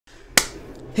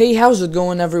Hey, how's it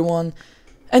going, everyone?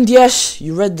 And yes,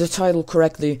 you read the title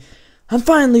correctly. I'm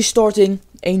finally starting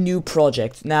a new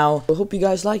project. Now, I hope you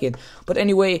guys like it. But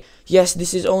anyway, yes,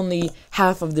 this is only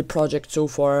half of the project so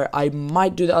far. I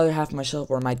might do the other half myself,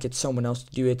 or I might get someone else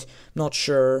to do it. Not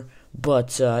sure.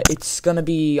 But it's gonna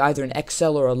be either an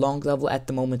XL or a long level. At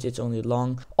the moment, it's only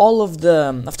long.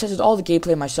 I've tested all the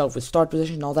gameplay myself with start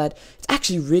position and all that. It's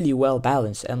actually really well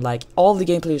balanced, and like all the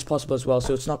gameplay is possible as well.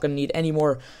 So it's not gonna need any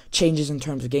more changes in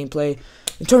terms of gameplay.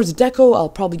 In terms of deco, I'll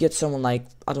probably get someone like,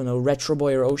 I don't know, Retro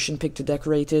Boy or Ocean Pick to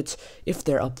decorate it if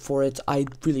they're up for it. I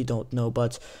really don't know,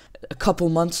 but a couple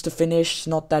months to finish.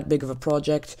 Not that big of a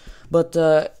project, but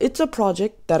it's a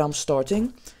project that I'm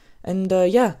starting, and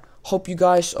yeah. Hope you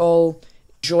guys all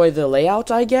enjoy the layout,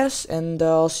 I guess, and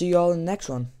I'll see you all in the next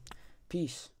one.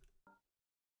 Peace.